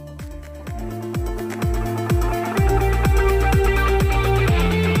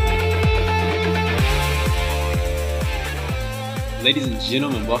Ladies and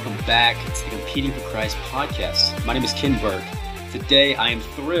gentlemen, welcome back to the Competing for Christ podcast. My name is Ken Burke. Today, I am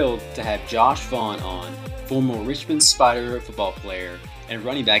thrilled to have Josh Vaughan on, former Richmond Spider football player and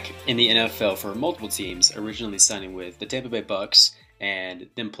running back in the NFL for multiple teams, originally signing with the Tampa Bay Bucks and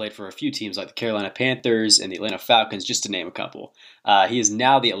then played for a few teams like the Carolina Panthers and the Atlanta Falcons, just to name a couple. He is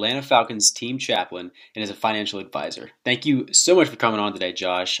now the Atlanta Falcons team chaplain and is a financial advisor. Thank you so much for coming on today,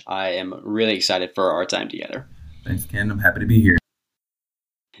 Josh. I am really excited for our time together. Thanks, Ken. I'm happy to be here.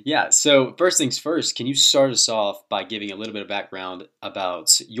 Yeah, so first things first, can you start us off by giving a little bit of background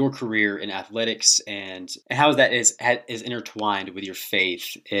about your career in athletics and how that is intertwined with your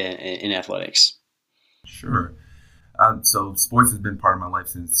faith in athletics? Sure. So sports has been part of my life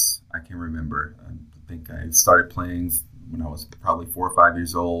since I can remember. I think I started playing when I was probably 4 or 5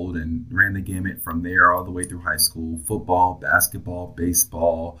 years old and ran the gamut from there all the way through high school. Football, basketball,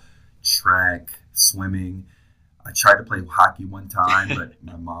 baseball, track, swimming. I tried to play hockey one time, but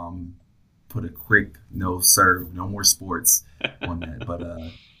my mom put a quick no, sir, no more sports on that. But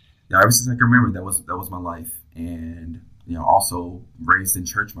ever since I can remember, that was my life, and also raised in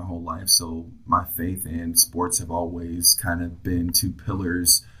church my whole life. So my faith and sports have always kind of been two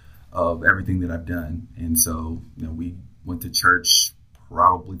pillars of everything that I've done. And so we went to church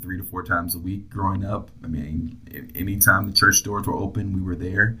probably 3 to 4 times a week growing up. I mean, anytime the church doors were open, we were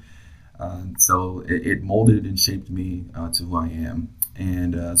there. So it molded and shaped me to who I am.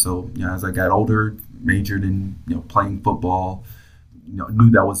 And as I got older, majored in playing football,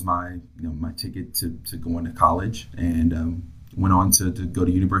 knew that was my my ticket to going to college, and went on to go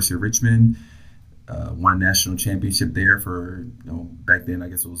to University of Richmond. Won a national championship there for back then I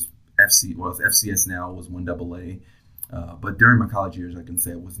guess it was FC. Well, it's FCS now. It was 1AA. But during my college years, I can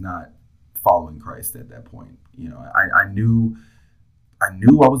say I was not following Christ at that point. I knew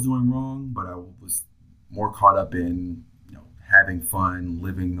I was doing wrong, but I was more caught up in having fun,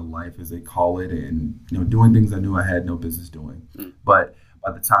 living the life as they call it, and doing things I knew I had no business doing. But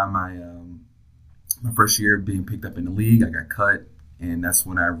by the time my first year being picked up in the league, I got cut, and that's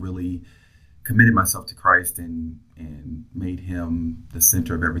when I really committed myself to Christ and made Him the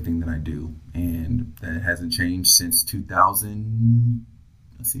center of everything that I do, and that hasn't changed since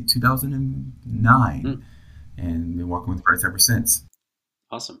 2009, and been walking with Christ ever since.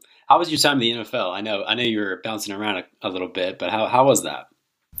 Awesome. How was your time in the NFL? I know you were bouncing around a little bit, but how was that?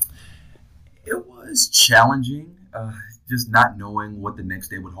 It was challenging, just not knowing what the next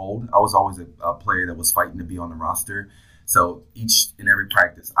day would hold. I was always a player that was fighting to be on the roster. So each and every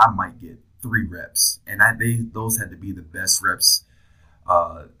practice, I might get 3 reps. And those had to be the best reps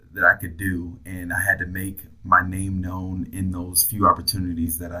that I could do. And I had to make my name known in those few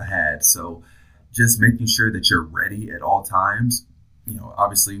opportunities that I had. So just making sure that you're ready at all times.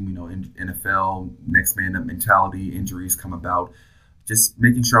 Obviously, in NFL, next man up mentality, injuries come about. Just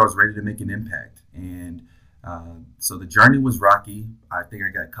making sure I was ready to make an impact. And so the journey was rocky. I think I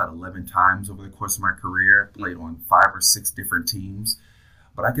got cut 11 times over the course of my career, played on 5 or 6 different teams.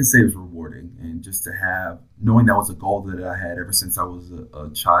 But I can say it was rewarding. And just to knowing that was a goal that I had ever since I was a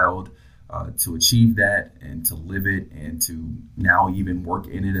child, to achieve that and to live it and to now even work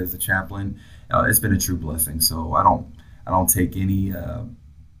in it as a chaplain, it's been a true blessing. So I don't take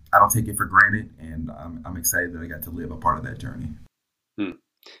it for granted, and I'm excited that I got to live a part of that journey.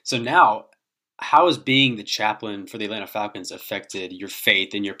 So now, how has being the chaplain for the Atlanta Falcons affected your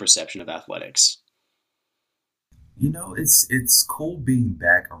faith and your perception of athletics? It's cool being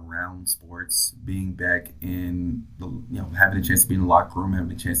back around sports, being back in having a chance to be in the locker room,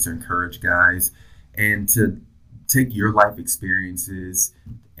 having a chance to encourage guys, and to take your life experiences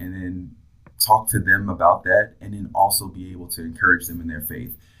and then talk to them about that, and then also be able to encourage them in their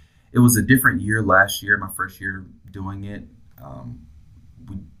faith. It was a different year last year, my first year doing it.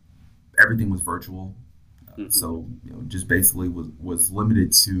 Everything was virtual. So just basically was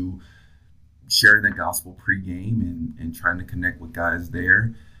limited to sharing the gospel pregame and trying to connect with guys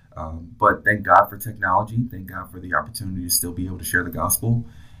there. But thank God for technology. Thank God for the opportunity to still be able to share the gospel.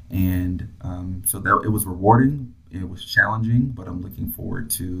 And so that it was rewarding. It was challenging, but I'm looking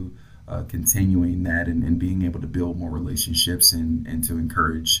forward to continuing that and being able to build more relationships and to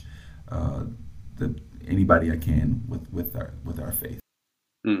encourage anybody I can with our faith.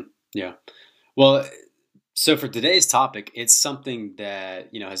 Yeah. Well, so for today's topic, it's something that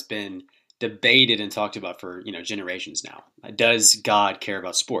has been debated and talked about for generations now. Does God care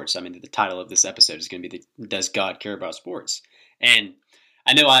about sports? I mean, the title of this episode is going to be Does God Care About Sports? And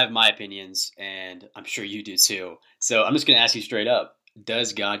I know I have my opinions, and I'm sure you do too. So I'm just going to ask you straight up.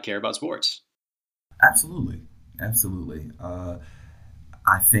 Does God care about sports? Absolutely.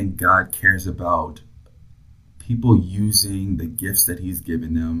 I think God cares about people using the gifts that he's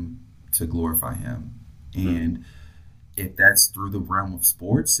given them to glorify him. And if that's through the realm of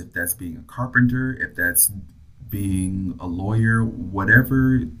sports, if that's being a carpenter, if that's being a lawyer,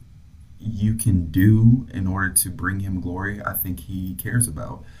 whatever you can do in order to bring him glory, I think he cares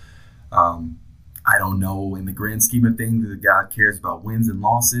about. I don't know in the grand scheme of things that God cares about wins and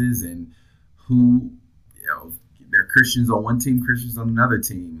losses and who, they're Christians on one team, Christians on another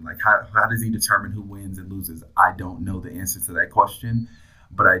team. Like, how does he determine who wins and loses? I don't know the answer to that question,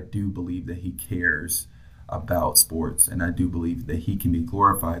 but I do believe that he cares about sports, and I do believe that he can be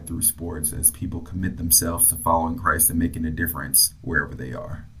glorified through sports as people commit themselves to following Christ and making a difference wherever they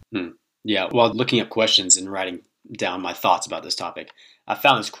are. Yeah, while looking up questions and writing down my thoughts about this topic, I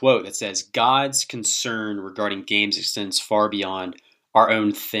found this quote that says, God's concern regarding games extends far beyond our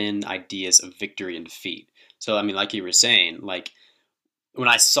own thin ideas of victory and defeat. So, I mean, like you were saying, like when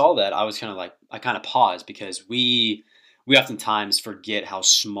I saw that, I was kind of like, I kind of paused because we oftentimes forget how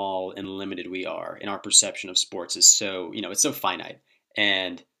small and limited we are, and our perception of sports is so, it's so finite.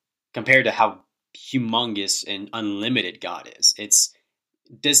 And compared to how humongous and unlimited God is,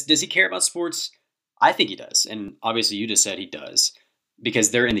 does he care about sports? I think he does. And obviously you just said he does because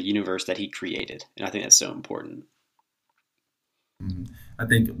they're in the universe that he created. And I think that's so important. I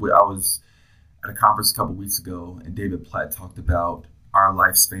think I was at a conference a couple weeks ago, and David Platt talked about our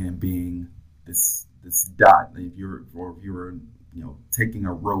lifespan being this dot. If you were taking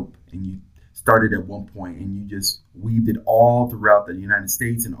a rope and you started at one point and you just weaved it all throughout the United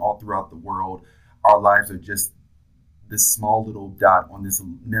States and all throughout the world, our lives are just this small little dot on this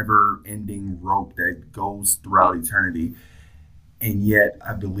never-ending rope that goes throughout eternity. And yet,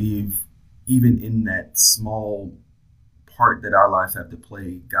 I believe even in that small part that our lives have to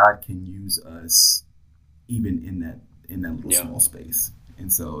play, God can use us even in that little small space.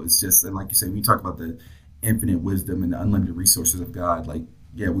 And so it's just, and like you said, when you talk about the infinite wisdom and the unlimited resources of God, like,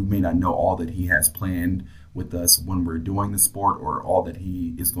 yeah, we may not know all that he has planned with us when we're doing the sport or all that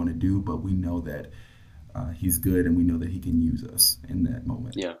he is going to do, but we know that he's good, and we know that he can use us in that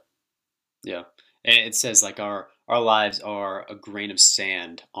moment. Yeah. Yeah. And it says like our lives are a grain of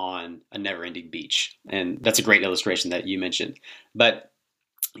sand on a never-ending beach. And that's a great illustration that you mentioned. But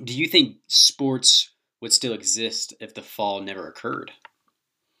do you think sports would still exist if the fall never occurred?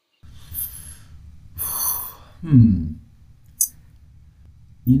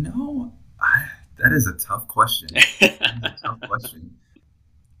 That is a tough question.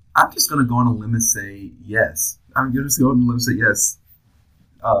 I'm just going to go on a limb and say yes. I'm just going on a limb and say yes.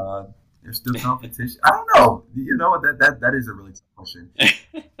 There's still competition. I don't know. That is a really tough question.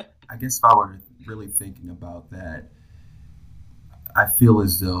 I guess if I were really thinking about that, I feel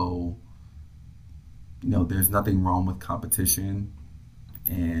as though, there's nothing wrong with competition,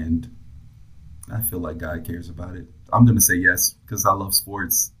 and I feel like God cares about it. I'm going to say yes because I love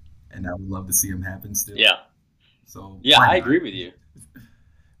sports, and I would love to see them happen still. Yeah. So yeah, I agree with you.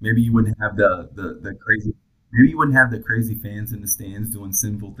 Maybe you wouldn't have the crazy. Maybe you wouldn't have the crazy fans in the stands doing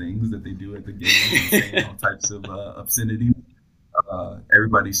sinful things that they do at the games and saying all types of obscenity.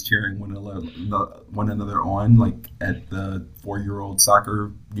 Everybody's cheering one another on, like at the 4-year-old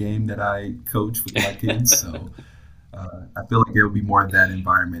soccer game that I coach with my kids. So I feel like there would be more of that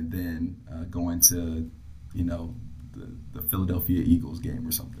environment than going to, the Philadelphia Eagles game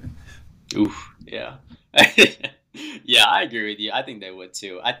or something. Oof, yeah. Yeah, I agree with you. I think they would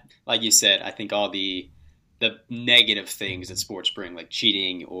too. Like you said, I think all the negative things that sports bring, like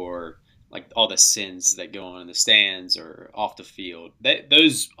cheating or like all the sins that go on in the stands or off the field,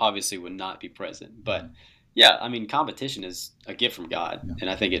 those obviously would not be present. But yeah, I mean, competition is a gift from God, and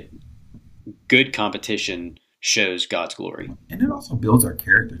I think good competition shows God's glory. And it also builds our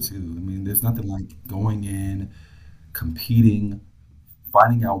character too. I mean, there's nothing like going in, competing,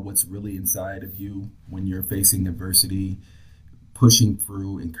 finding out what's really inside of you when you're facing adversity, pushing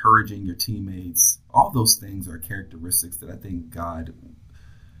through, encouraging your teammates. All those things are characteristics that I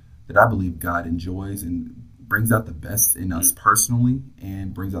believe God enjoys and brings out the best in us personally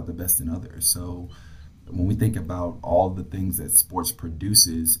and brings out the best in others. So when we think about all the things that sports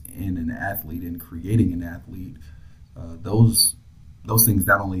produces in an athlete and creating an athlete, those things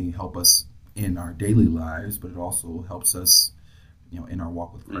not only help us in our daily lives, but it also helps us, in our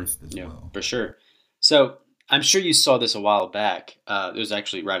walk with Christ as well. For sure. So I'm sure you saw this a while back. It was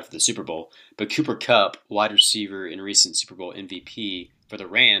actually right after the Super Bowl. But Cooper Kupp, wide receiver and recent Super Bowl MVP for the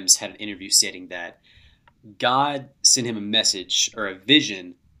Rams, had an interview stating that God sent him a message or a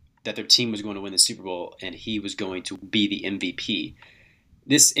vision that their team was going to win the Super Bowl and he was going to be the MVP.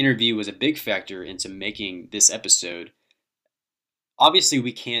 This interview was a big factor into making this episode. Obviously,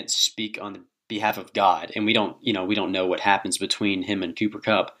 we can't speak on the behalf of God, and we don't know what happens between him and Cooper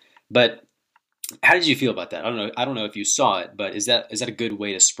Kupp. But how did you feel about that? I don't know if you saw it, but is that a good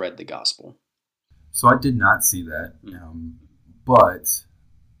way to spread the gospel? So I did not see that, Mm. but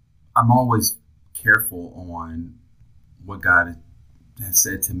I'm always careful on what God has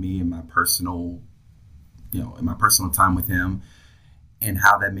said to me in my personal, in my personal time with Him, and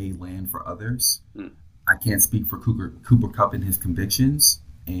how that may land for others. Mm. I can't speak for Cooper Kupp and his convictions,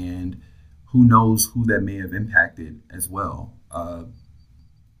 and who knows who that may have impacted as well.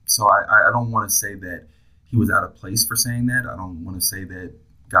 So I don't want to say that he was out of place for saying that. I don't want to say that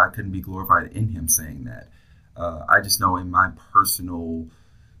God couldn't be glorified in him saying that. I just know in my personal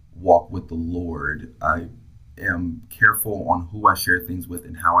walk with the Lord, I am careful on who I share things with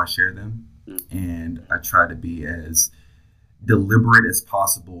and how I share them. Mm. And I try to be as deliberate as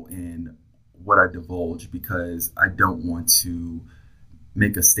possible in what I divulge, because I don't want to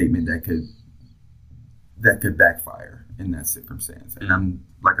make a statement that could backfire in that circumstance. And I'm,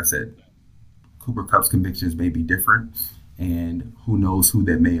 like I said, Cooper Kupp's convictions may be different, and who knows who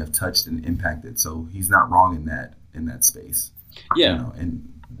that may have touched and impacted. So he's not wrong in that space. Yeah. And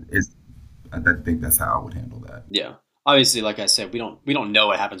I think that's how I would handle that. Yeah. Obviously, like I said, we don't know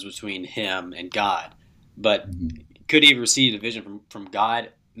what happens between him and God, but Mm-hmm. could he have received a vision from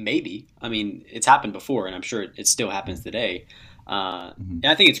God? Maybe. I mean, it's happened before, and I'm sure it still happens today. Mm-hmm. And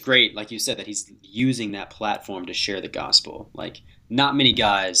I think it's great, like you said, that he's using that platform to share the gospel. Like, not many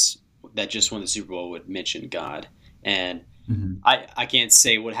guys that just won the Super Bowl would mention God. And Mm-hmm. I can't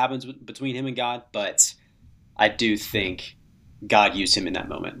say what happens between him and God, but I do think God used him in that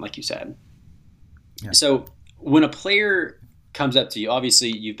moment, like you said. Yeah. So when a player comes up to you, obviously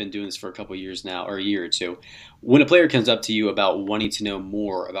you've been doing this for a couple of years now, or a year or two. When a player comes up to you about wanting to know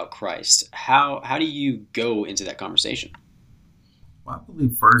more about Christ, how do you go into that conversation? Well, I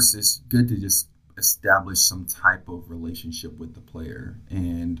believe first it's good to just establish some type of relationship with the player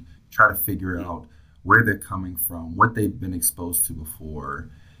and try to figure out where they're coming from, what they've been exposed to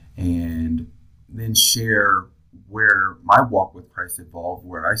before, and then share where my walk with Christ evolved,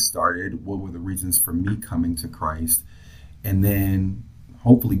 where I started, what were the reasons for me coming to Christ, and then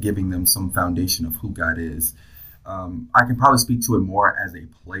hopefully giving them some foundation of who God is. I can probably speak to it more as a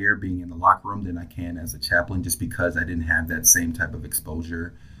player being in the locker room than I can as a chaplain, just because I didn't have that same type of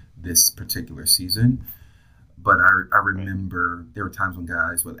exposure this particular season. But I remember there were times when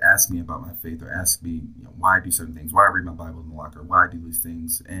guys would ask me about my faith, or ask me, why I do certain things, why I read my Bible in the locker, why I do these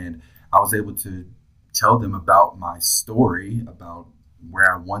things. And I was able to tell them about my story, about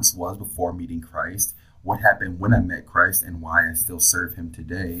where I once was before meeting Christ, what happened when I met Christ, and why I still serve him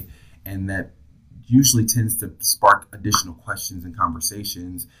today. And that usually tends to spark additional questions and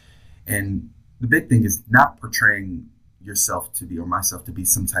conversations. And the big thing is not portraying yourself to be, or myself to be,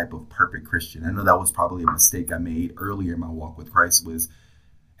 some type of perfect Christian. I know that was probably a mistake I made earlier in my walk with Christ, was,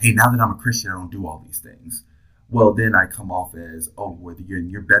 hey, now that I'm a Christian, I don't do all these things. Well, then I come off as, oh, well,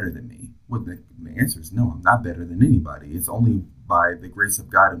 you're better than me. Well, the answer is no, I'm not better than anybody. It's only by the grace of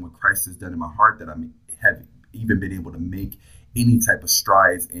God and what Christ has done in my heart that I have even been able to make any type of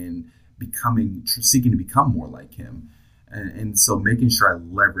strides in seeking to become more like him. And so making sure I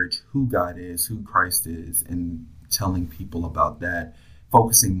leverage who God is, who Christ is, and telling people about that,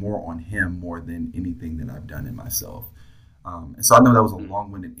 focusing more on him more than anything that I've done in myself. And so I know that was a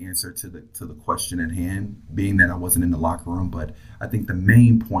long-winded answer to the question at hand, being that I wasn't in the locker room. But I think the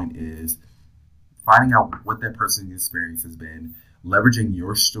main point is finding out what that person's experience has been, leveraging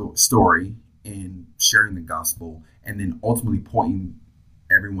your story in sharing the gospel, and then ultimately pointing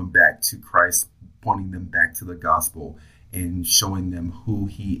everyone back to Christ, pointing them back to the gospel, and showing them who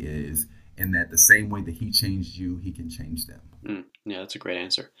he is, and that the same way that he changed you, he can change them. Yeah, that's a great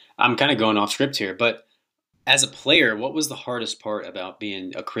answer. I'm kind of going off script here, but as a player, what was the hardest part about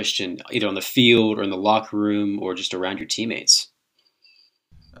being a Christian, either on the field or in the locker room or just around your teammates?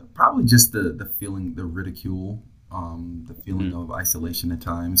 Probably just the feeling, the ridicule, the feeling of isolation at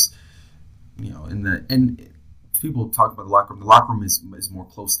times. And people talk about the locker room. The locker room is more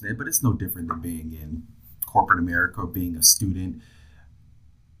close knit, but it's no different than being in corporate America or being a student.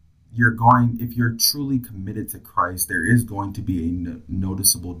 If you're truly committed to Christ, there is going to be a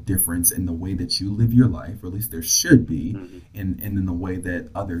noticeable difference in the way that you live your life, or at least there should be, and in the way that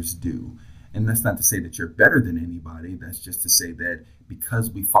others do. And that's not to say that you're better than anybody. That's just to say that because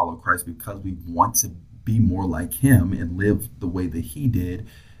we follow Christ, because we want to be more like him and live the way that he did,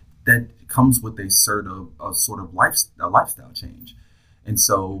 that comes with a sort of lifestyle change. And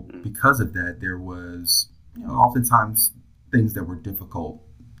so because of that, there was, oftentimes things that were difficult.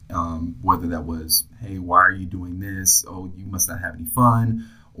 Whether that was, hey, why are you doing this? Oh, you must not have any fun.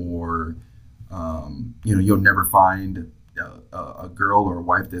 Or You'll never find a girl or a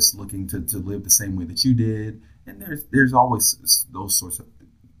wife that's looking to live the same way that you did. And there's always those sorts of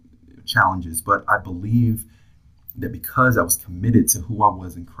challenges. But I believe that because I was committed to who I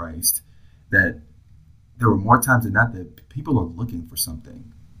was in Christ, that there were more times than not that people are looking for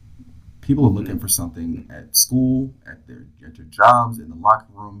something. People are looking for something at school, at their jobs, in the locker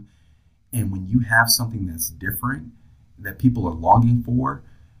room. And when you have something that's different, that people are longing for,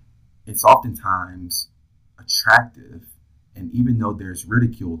 it's oftentimes attractive. And even though there's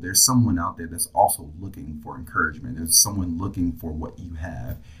ridicule, there's someone out there that's also looking for encouragement. There's someone looking for what you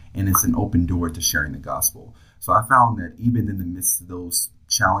have. And it's an open door to sharing the gospel. So I found that even in the midst of those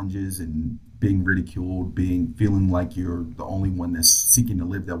challenges and being ridiculed, feeling like you're the only one that's seeking to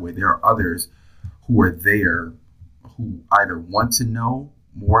live that way, there are others who are there who either want to know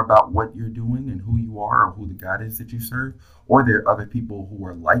more about what you're doing and who you are or who the God is that you serve, or there are other people who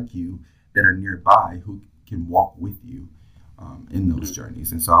are like you that are nearby who can walk with you in those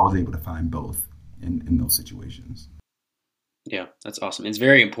journeys. And so I was able to find both in those situations. Yeah, that's awesome. It's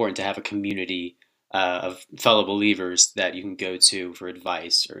very important to have a community of fellow believers that you can go to for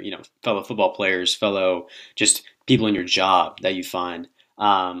advice, or, fellow football players, fellow just people in your job that you find.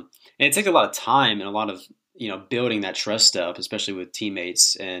 And it takes a lot of time and a lot of, building that trust up, especially with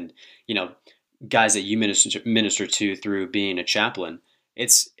teammates and, guys that you minister to through being a chaplain.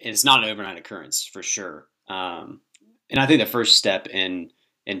 It's not an overnight occurrence for sure. And I think the first step in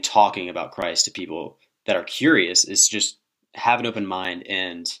talking about Christ to people that are curious is just have an open mind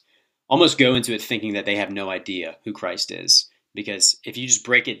and almost go into it thinking that they have no idea who Christ is. Because if you just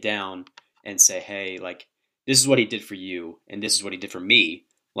break it down and say, hey, like, this is what he did for you and this is what he did for me,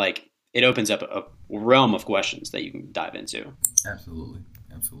 like, it opens up a realm of questions that you can dive into. Absolutely.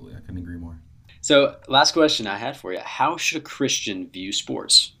 I couldn't agree more. So last question I had for you. How should a Christian view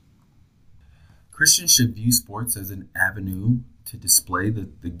sports? Christians should view sports as an avenue to display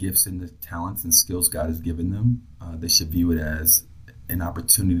the gifts and the talents and skills God has given them. They should view it as an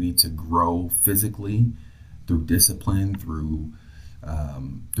opportunity to grow physically through discipline, through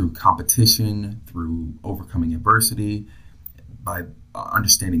competition, through overcoming adversity, by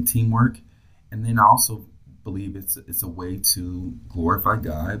understanding teamwork. And then I also believe it's a way to glorify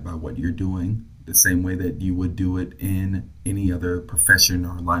God by what you're doing, the same way that you would do it in any other profession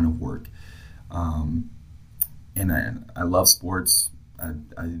or line of work. And I love sports.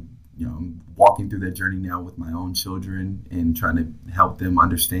 I'm walking through that journey now with my own children and trying to help them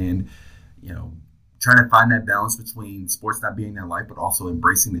understand, trying to find that balance between sports not being their life, but also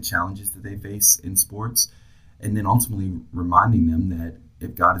embracing the challenges that they face in sports. And then ultimately reminding them that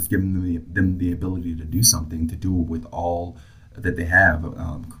if God has given them the ability to do something, to do it with all that they have.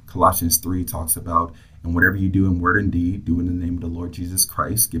 Colossians 3 talks about, and whatever you do in word and deed, do in the name of the Lord Jesus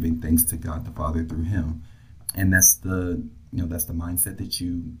Christ, giving thanks to God the Father through him. And that's the mindset that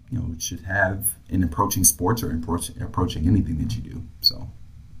you should have in approaching sports or approaching anything that you do. So,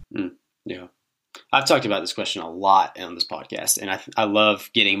 yeah. I've talked about this question a lot on this podcast, and I love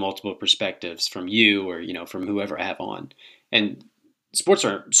getting multiple perspectives from you or, from whoever I have on. And sports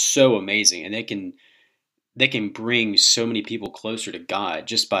are so amazing, and they can bring so many people closer to God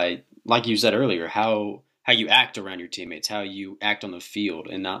just by, like you said earlier, how you act around your teammates, how you act on the field,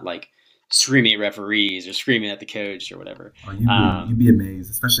 and not like screaming at referees or screaming at the coach or whatever. Oh, you'd be amazed,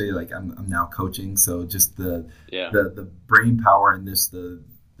 especially like I'm now coaching, so just the brain power and the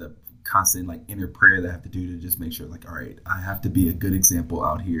constant like inner prayer that I have to do to just make sure, like, all right, I have to be a good example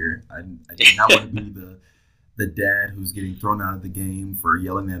out here. I do not want to be the dad who's getting thrown out of the game for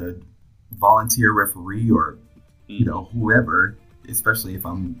yelling at a volunteer referee or whoever, especially if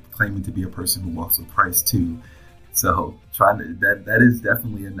I'm claiming to be a person who walks with Christ too. So that is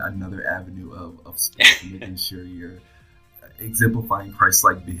definitely another avenue of sports, making sure you're exemplifying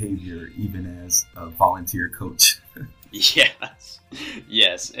Christ-like behavior even as a volunteer coach.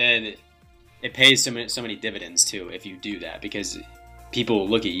 Yes, and it pays so many dividends too if you do that, because people will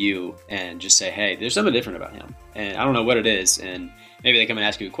look at you and just say, hey, there's something different about him, and I don't know what it is, and maybe they come and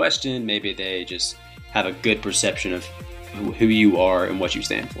ask you a question, maybe they just have a good perception of who you are and what you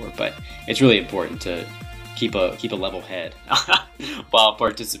stand for. But it's really important to keep a level head while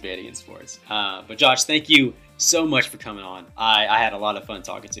participating in sports. But Josh, thank you so much for coming on. I had a lot of fun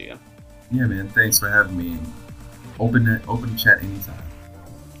talking to you. Yeah, man. Thanks for having me. Open to chat anytime.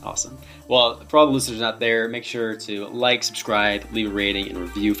 Awesome. Well, for all the listeners out there, make sure to like, subscribe, leave a rating, and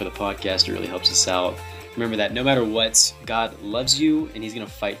review for the podcast. It really helps us out. Remember that no matter what, God loves you, and he's going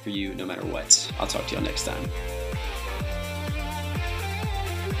to fight for you no matter what. I'll talk to y'all next time.